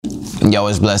Yo,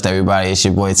 it's blessed, everybody. It's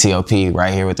your boy T.O.P.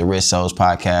 right here with the RichSoul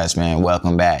Podcast, man.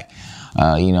 Welcome back.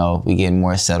 We getting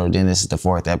more settled in. This is the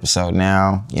 4th episode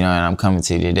now, and I'm coming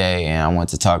to you today, and I want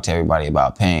to talk to everybody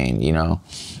about pain,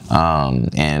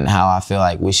 and how I feel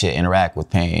like we should interact with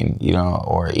pain,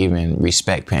 or even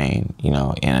respect pain,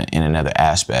 in another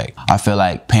aspect. I feel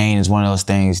like pain is one of those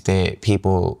things that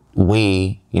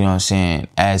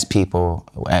as people,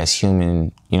 as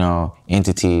human,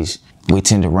 entities, we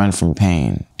tend to run from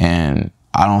pain. And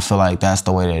I don't feel like that's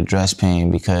the way to address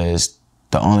pain, because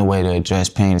the only way to address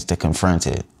pain is to confront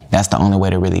it. That's the only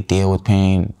way to really deal with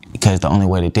pain, because the only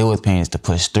way to deal with pain is to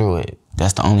push through it.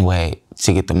 That's the only way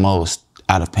to get the most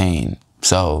out of pain.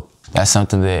 So that's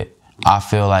something that I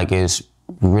feel like is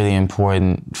really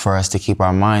important for us to keep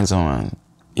our minds on,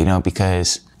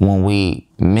 because when we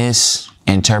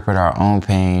misinterpret our own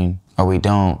pain, or we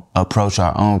don't approach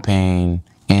our own pain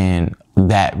in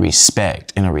that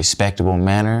respect, in a respectable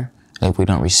manner, if we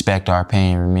don't respect our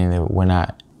pain, meaning that we're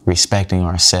not respecting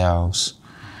ourselves,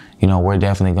 we're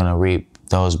definitely going to reap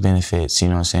those benefits,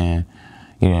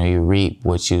 you reap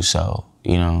what you sow,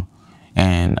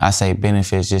 and I say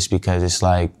benefits just because it's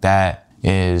like that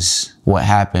is what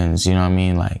happens,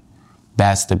 like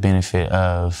that's the benefit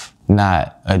of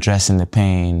not addressing the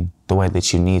pain the way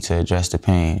that you need to address the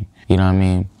pain,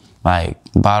 like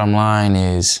bottom line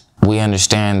is we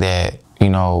understand that,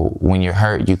 when you're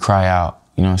hurt, you cry out.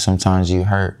 Sometimes you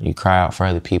hurt, you cry out for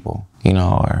other people,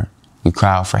 or you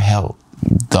cry out for help.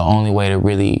 The only way to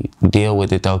really deal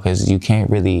with it, though, because you can't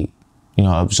really,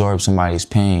 absorb somebody's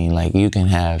pain. Like, you can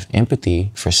have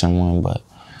empathy for someone, but,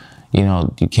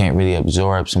 you can't really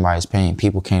absorb somebody's pain.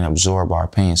 People can't absorb our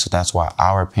pain. So that's why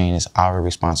our pain is our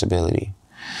responsibility.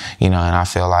 And I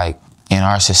feel like in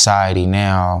our society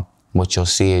now, what you'll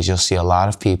see a lot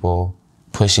of people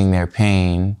pushing their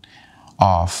pain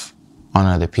off on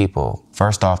other people.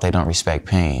 First off, they don't respect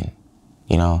pain.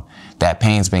 That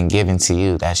pain's been given to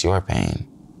you. That's your pain.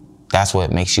 That's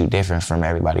what makes you different from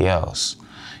everybody else,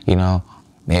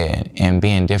 and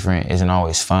being different isn't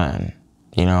always fun.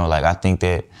 I think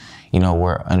that,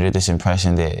 we're under this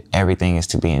impression that everything is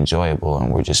to be enjoyable,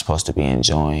 and we're just supposed to be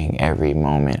enjoying every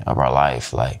moment of our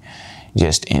life. Like,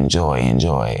 just enjoy,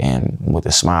 and with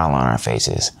a smile on our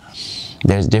faces.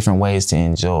 There's different ways to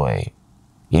enjoy,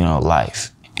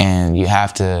 life. And you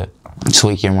have to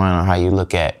tweak your mind on how you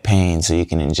look at pain so you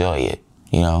can enjoy it,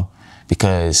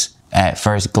 because at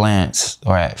first glance,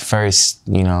 or at first,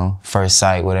 first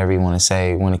sight, whatever you want to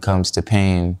say, when it comes to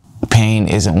pain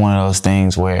isn't one of those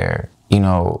things where,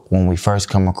 when we first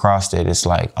come across it, it's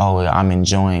like, oh, I'm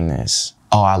enjoying this.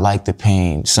 Oh, I like the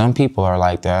pain. Some people are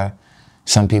like that.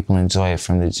 Some people enjoy it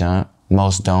from the jump.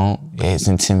 Most don't. It's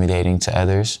intimidating to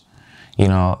others.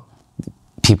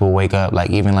 People wake up,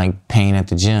 even pain at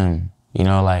the gym,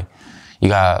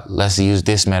 let's use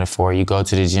this metaphor. You go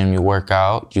to the gym, you work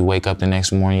out, you wake up the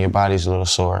next morning, your body's a little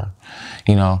sore,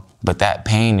 but that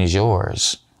pain is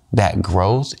yours. That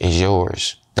growth is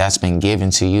yours. That's been given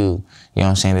to you.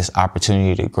 This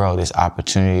opportunity to grow, this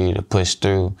opportunity to push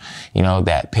through,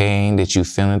 that pain that you're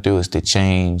feeling through is the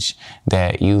change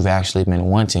that you've actually been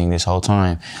wanting this whole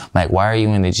time. Like, why are you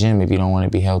in the gym if you don't want to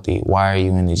be healthy? Why are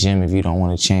you in the gym if you don't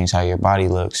want to change how your body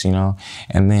looks,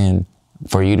 And then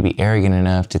for you to be arrogant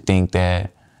enough to think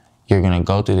that you're going to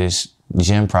go through this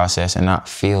gym process and not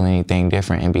feel anything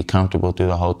different and be comfortable through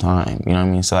the whole time.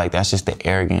 So that's just the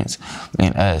arrogance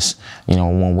in us,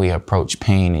 when we approach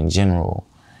pain in general,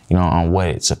 on what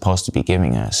it's supposed to be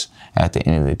giving us at the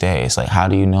end of the day. It's like, how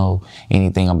do you know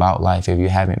anything about life if you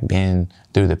haven't been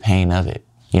through the pain of it?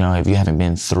 If you haven't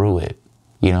been through it,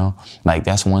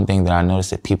 that's one thing that I noticed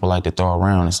that people like to throw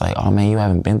around. It's like, oh man, you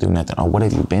haven't been through nothing. Or what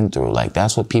have you been through?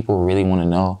 That's what people really want to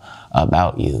know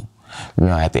about you.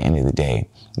 At the end of the day,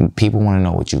 people want to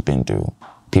know what you've been through.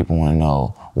 People want to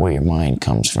know where your mind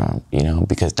comes from,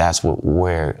 because that's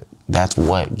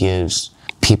what gives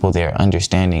people their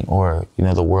understanding, or,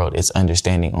 the world, its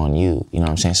understanding on you,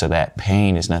 So that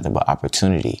pain is nothing but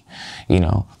opportunity,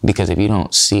 because if you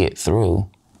don't see it through,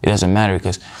 it doesn't matter,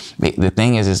 because the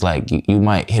thing is like you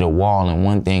might hit a wall in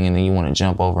one thing and then you want to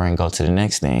jump over and go to the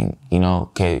next thing,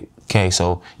 Okay,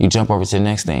 so you jump over to the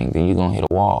next thing, then you're going to hit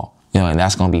a wall, and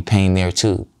that's going to be pain there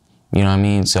too.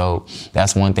 So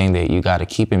that's one thing that you got to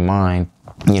keep in mind,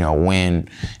 when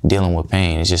dealing with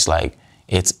pain. It's just like,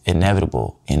 it's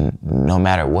inevitable, and no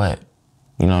matter what,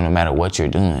 no matter what you're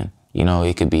doing,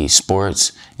 it could be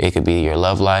sports, it could be your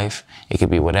love life, it could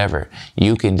be whatever.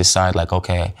 You can decide like,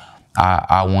 okay,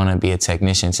 I want to be a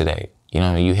technician today.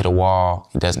 You hit a wall,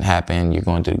 it doesn't happen, you're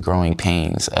going through the growing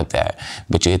pains of that,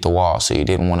 but you hit the wall, so you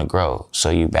didn't want to grow. So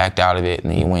you backed out of it,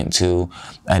 and then you went to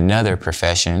another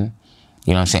profession,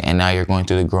 You know what I'm saying? And now you're going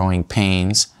through the growing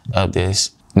pains of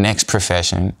this next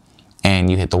profession,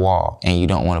 and you hit the wall and you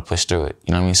don't want to push through it.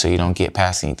 You know what I mean? So you don't get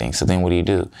past anything. So then what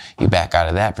do? You back out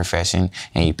of that profession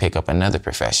and you pick up another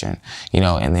profession, you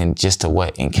know, and then just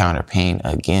to encounter pain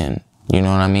again. You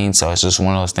know what I mean? So it's just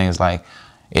one of those things, like,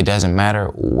 it doesn't matter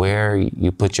where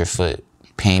you put your foot,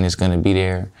 pain is going to be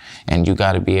there, and you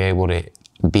got to be able to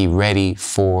be ready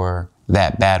for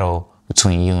that battle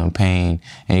between you and pain,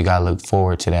 and you got to look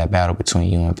forward to that battle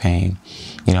between you and pain,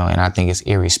 you know. And I think it's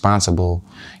irresponsible,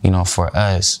 you know, for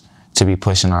us to be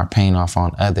pushing our pain off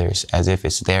on others as if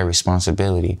it's their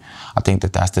responsibility. I think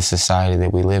that that's the society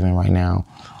that we live in right now.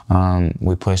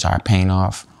 We push our pain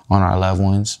off on our loved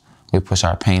ones. We push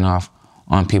our pain off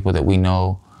on people that we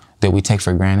know, that we take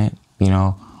for granted, you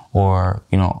know, or,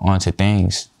 you know, onto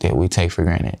things that we take for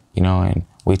granted, you know, and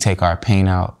we take our pain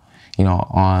out, you know,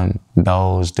 on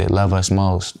those that love us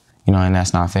most, you know, and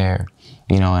that's not fair,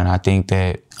 you know. And I think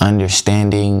that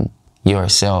understanding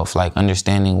yourself, like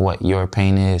understanding what your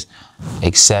pain is,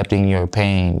 accepting your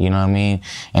pain, you know what I mean?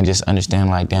 And just understand,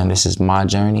 like, damn, this is my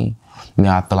journey. You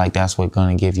know, I feel like that's what's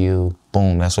gonna give you,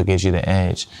 boom, that's what gives you the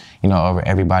edge, you know, over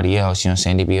everybody else, you know what I'm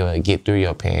saying, to be able to get through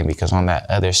your pain, because on that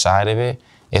other side of it,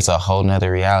 it's a whole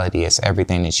nother reality. It's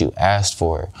everything that you asked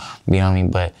for, you know what I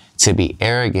mean? But to be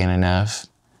arrogant enough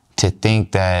to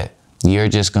think that you're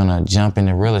just gonna jump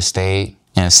into real estate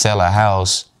and sell a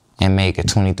house and make a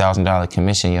 $20,000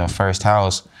 commission your first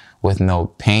house with no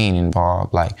pain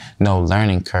involved, like no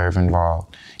learning curve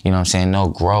involved, you know what I'm saying, no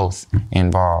growth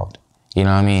involved, you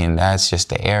know what I mean? That's just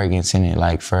the arrogance in it,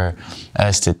 like for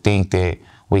us to think that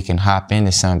we can hop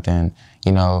into something,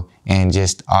 you know, and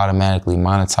just automatically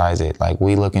monetize it. Like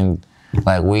we live in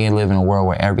a world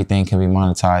where everything can be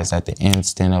monetized at the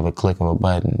instant of a click of a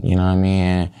button, you know what I mean?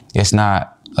 And it's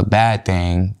not a bad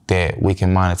thing that we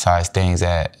can monetize things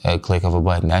at a click of a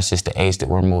button. That's just the age that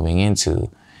we're moving into.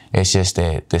 It's just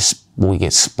that we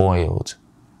get spoiled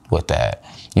with that. You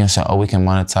know what I'm saying? Oh, we can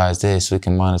monetize this, we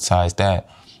can monetize that.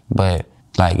 But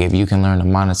like, if you can learn to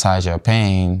monetize your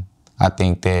pain, I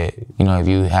think that, you know, if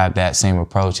you have that same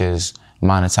approach as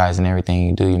monetizing everything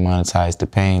you do, you monetize the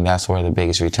pain, that's where the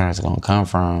biggest returns are gonna come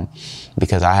from.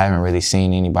 Because I haven't really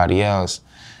seen anybody else,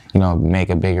 you know, make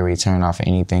a bigger return off of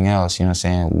anything else, you know what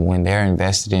I'm saying? When they're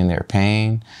invested in their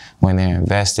pain, when they're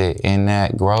invested in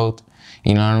that growth,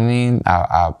 you know what I mean?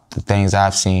 The things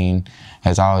I've seen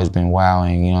has always been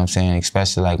wowing, you know what I'm saying?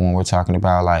 Especially like when we're talking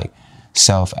about like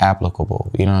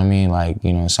self-applicable, you know what I mean? Like,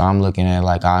 you know, so I'm looking at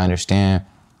like, I understand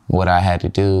what I had to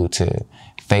do to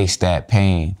face that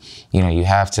pain. You know, you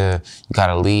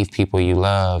gotta leave people you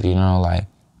love, you know, like,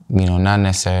 you know, not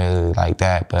necessarily like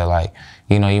that, but like,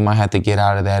 you know, you might have to get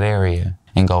out of that area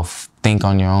and go think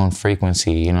on your own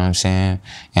frequency, you know what I'm saying?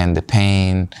 And the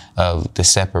pain of the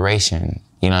separation,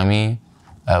 you know what I mean?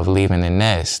 Of leaving the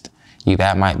nest,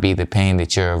 that might be the pain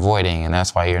that you're avoiding, and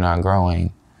that's why you're not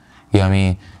growing. You know what I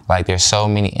mean? Like, there's so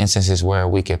many instances where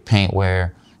we could paint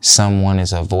where someone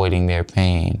is avoiding their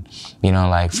pain. You know,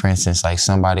 like, for instance, like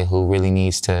somebody who really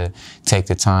needs to take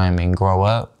the time and grow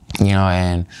up, you know,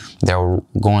 and they're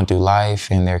going through life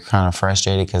and they're kind of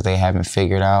frustrated because they haven't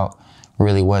figured out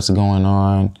really what's going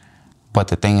on. But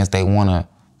the thing is, they want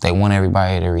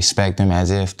everybody to respect them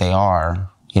as if they are,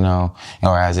 you know,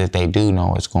 or as if they do know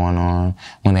what's going on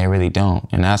when they really don't.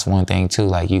 And that's one thing too,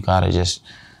 like, you gotta just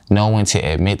know when to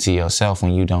admit to yourself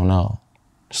when you don't know.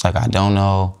 It's like, I don't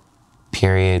know,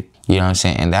 period. You know what I'm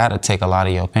saying? And that'll take a lot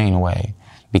of your pain away,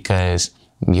 because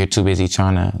you're too busy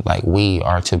trying to, like, we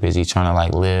are too busy trying to,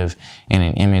 like, live in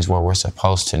an image where we're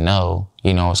supposed to know,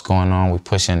 you know, what's going on. We're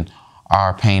pushing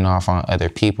our pain off on other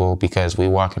people because we're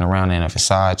walking around in a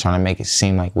facade trying to make it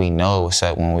seem like we know what's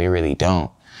up when we really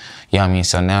don't. You know what I mean?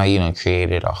 So now you done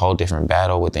created a whole different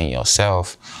battle within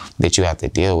yourself that you have to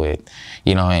deal with,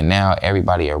 you know, and now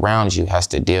everybody around you has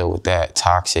to deal with that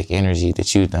toxic energy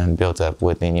that you done built up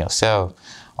within yourself,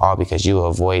 all because you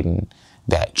avoiding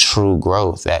that true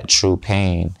growth, that true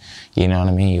pain. You know what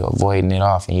I mean? You're avoiding it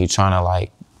off and you trying to,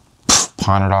 like,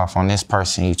 pawn it off on this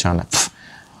person. You trying to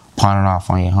pawn it off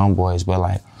on your homeboys. But,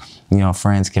 like, you know,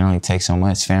 friends can only take so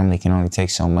much. Family can only take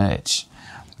so much.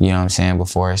 You know what I'm saying?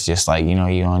 Before it's just like, you know,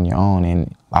 you're on your own.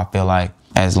 And I feel like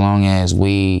as long as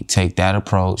we take that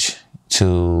approach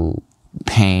to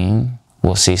pain,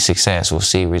 we'll see success, we'll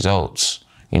see results,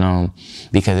 you know,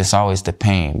 because it's always the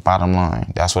pain, bottom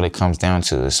line. That's what it comes down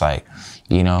to. It's like,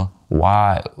 you know,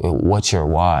 why, what's your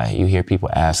why? You hear people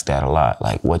ask that a lot,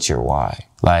 like, what's your why?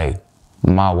 Like,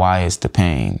 my why is the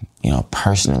pain, you know,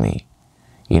 personally,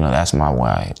 you know, that's my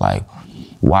why. Like,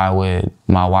 why would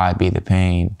my why be the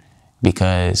pain?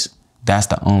 Because that's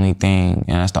the only thing,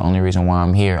 and that's the only reason why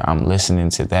I'm here. I'm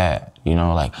listening to that. You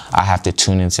know, like I have to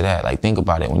tune into that. Like think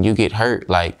about it. When you get hurt,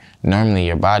 like normally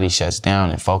your body shuts down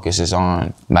and focuses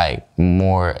on, like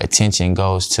more attention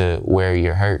goes to where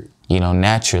you're hurt, you know,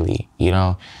 naturally, you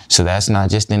know. So that's not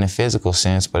just in the physical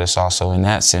sense, but it's also in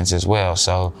that sense as well.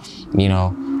 So, you know,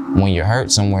 when you're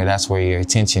hurt somewhere, that's where your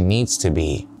attention needs to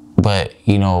be. But,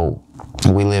 you know,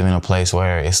 we live in a place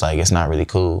where it's like, it's not really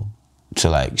cool to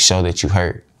like show that you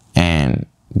hurt. And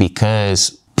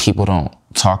because people don't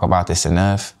talk about this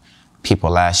enough, people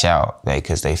lash out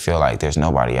because they feel like there's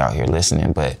nobody out here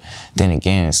listening. But then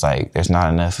again, it's like there's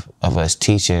not enough of us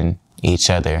teaching each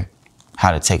other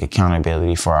how to take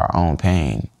accountability for our own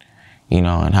pain, you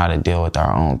know, and how to deal with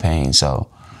our own pain. So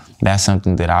that's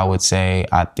something that I would say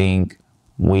I think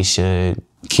we should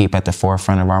keep at the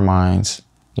forefront of our minds,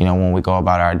 you know, when we go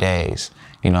about our days,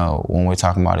 you know, when we're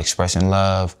talking about expressing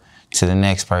love to the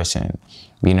next person,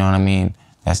 you know what I mean?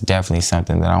 That's definitely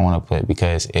something that I want to put,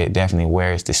 because it definitely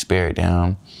wears the spirit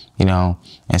down, you know.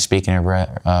 And speaking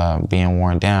of being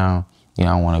worn down, you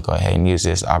know, I want to go ahead and use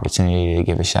this opportunity to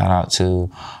give a shout out to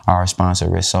our sponsor,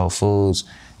 RichSoul Foods.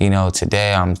 You know,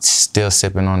 today I'm still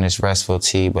sipping on this restful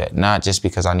tea, but not just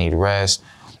because I need rest.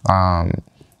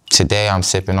 Today I'm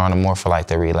sipping on it more for like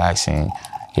the relaxing, you know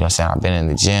what I'm saying? I've been in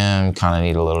the gym, kind of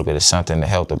need a little bit of something to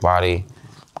help the body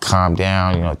calm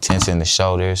down, you know, tensing the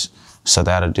shoulders. So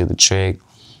that'll do the trick.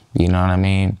 You know what I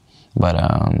mean?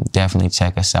 But definitely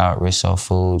check us out, RichSoul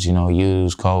Foods. You know,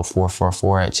 use code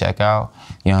 444 at checkout.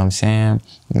 You know what I'm saying?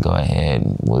 And go ahead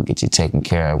and we'll get you taken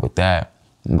care of with that.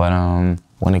 But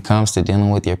when it comes to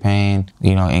dealing with your pain,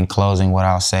 you know, in closing, what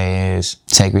I'll say is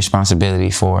take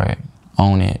responsibility for it.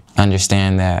 Own it.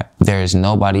 Understand that there is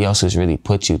nobody else who's really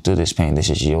put you through this pain. This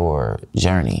is your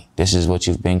journey. This is what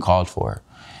you've been called for.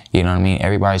 You know what I mean?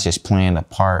 Everybody's just playing a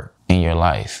part in your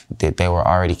life that they were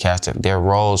already casted. Their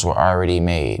roles were already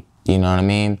made. You know what I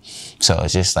mean? So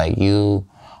it's just like you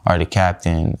are the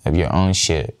captain of your own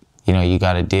ship. You know, you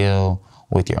got to deal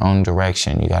with your own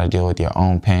direction. You got to deal with your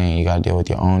own pain. You got to deal with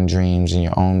your own dreams and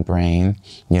your own brain.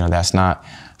 You know, that's not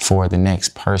for the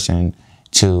next person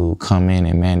to come in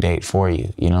and mandate for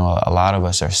you. You know, a lot of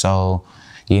us are so,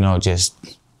 you know,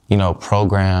 just, you know,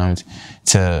 programmed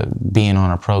to being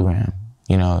on a program,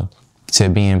 you know, to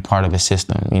being part of a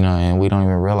system, you know, and we don't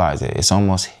even realize it. It's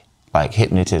almost like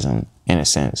hypnotism in a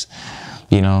sense,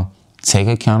 you know. Take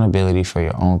accountability for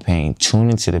your own pain,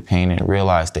 tune into the pain and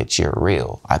realize that you're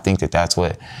real. I think that that's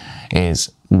what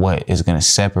is going to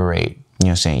separate, you know what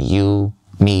I'm saying, you,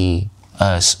 me,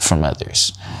 us from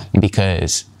others.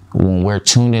 Because when we're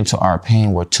tuned into our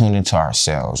pain, we're tuned into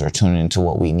ourselves, or tuned into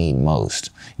what we need most.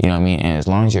 You know what I mean? And as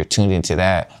long as you're tuned into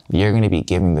that, you're going to be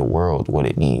giving the world what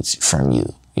it needs from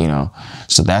you. You know,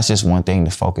 so that's just one thing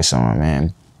to focus on,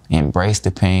 man. Embrace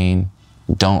the pain.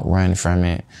 Don't run from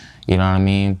it. You know what I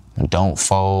mean? Don't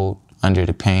fold under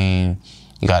the pain.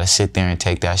 You got to sit there and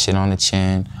take that shit on the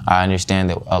chin. I understand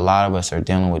that a lot of us are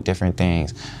dealing with different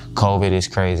things. COVID is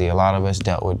crazy. A lot of us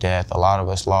dealt with death. A lot of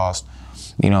us lost,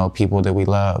 you know, people that we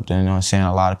loved. And, you know what I'm saying?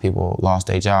 A lot of people lost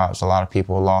their jobs. A lot of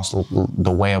people lost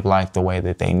the way of life the way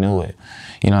that they knew it.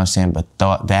 You know what I'm saying?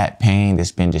 But that pain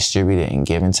that's been distributed and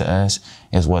given to us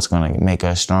is what's going to make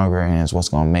us stronger, and is what's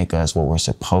going to make us what we're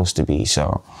supposed to be.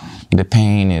 So the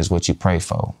pain is what you pray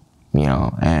for, you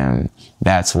know, and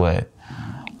that's what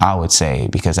I would say,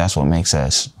 because that's what makes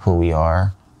us who we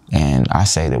are. And I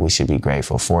say that we should be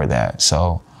grateful for that.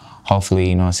 So hopefully,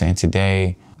 you know what I'm saying,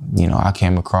 today, you know, I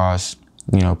came across,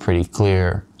 you know, pretty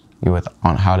clear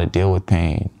on how to deal with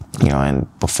pain, you know.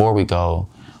 And before we go,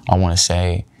 I want to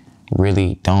say,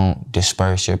 really don't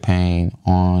disperse your pain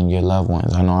on your loved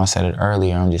ones. I know I said it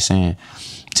earlier. I'm just saying,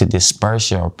 to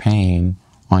disperse your pain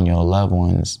on your loved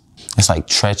ones, it's like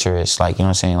treacherous. Like, you know what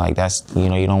I'm saying? Like, that's, you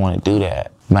know, you don't want to do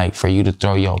that. Like, for you to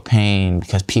throw your pain,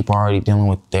 because people are already dealing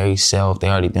with their self.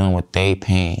 They're already dealing with their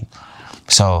pain.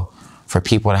 So for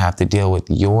people to have to deal with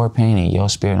your pain and your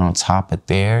spirit on top of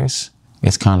theirs,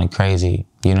 it's kind of crazy.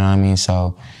 You know what I mean?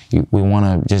 So we want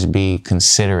to just be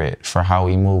considerate for how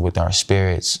we move with our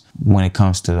spirits when it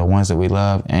comes to the ones that we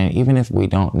love. And even if we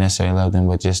don't necessarily love them,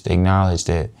 but just acknowledge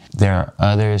that there are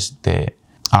others that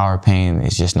our pain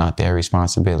is just not their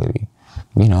responsibility.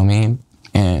 You know what I mean?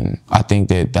 And I think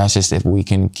that that's just, if we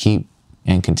can keep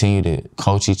and continue to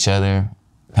coach each other,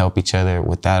 help each other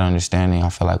with that understanding, I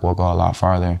feel like we'll go a lot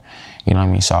farther. You know what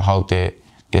I mean? So I hope that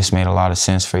this made a lot of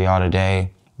sense for y'all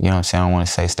today. You know what I'm saying? I want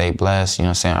to say stay blessed. You know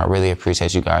what I'm saying? I really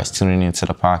appreciate you guys tuning into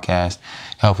the podcast,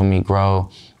 helping me grow,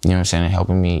 you know what I'm saying, and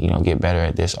helping me, you know, get better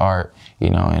at this art,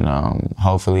 you know, and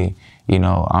hopefully, you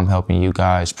know, I'm helping you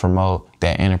guys promote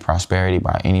that inner prosperity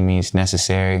by any means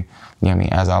necessary. You know what I mean?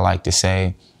 As I like to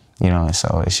say, you know, and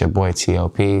so it's your boy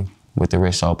T.O.P. with the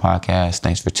RichSoul Podcast.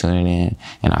 Thanks for tuning in,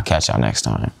 and I'll catch y'all next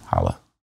time.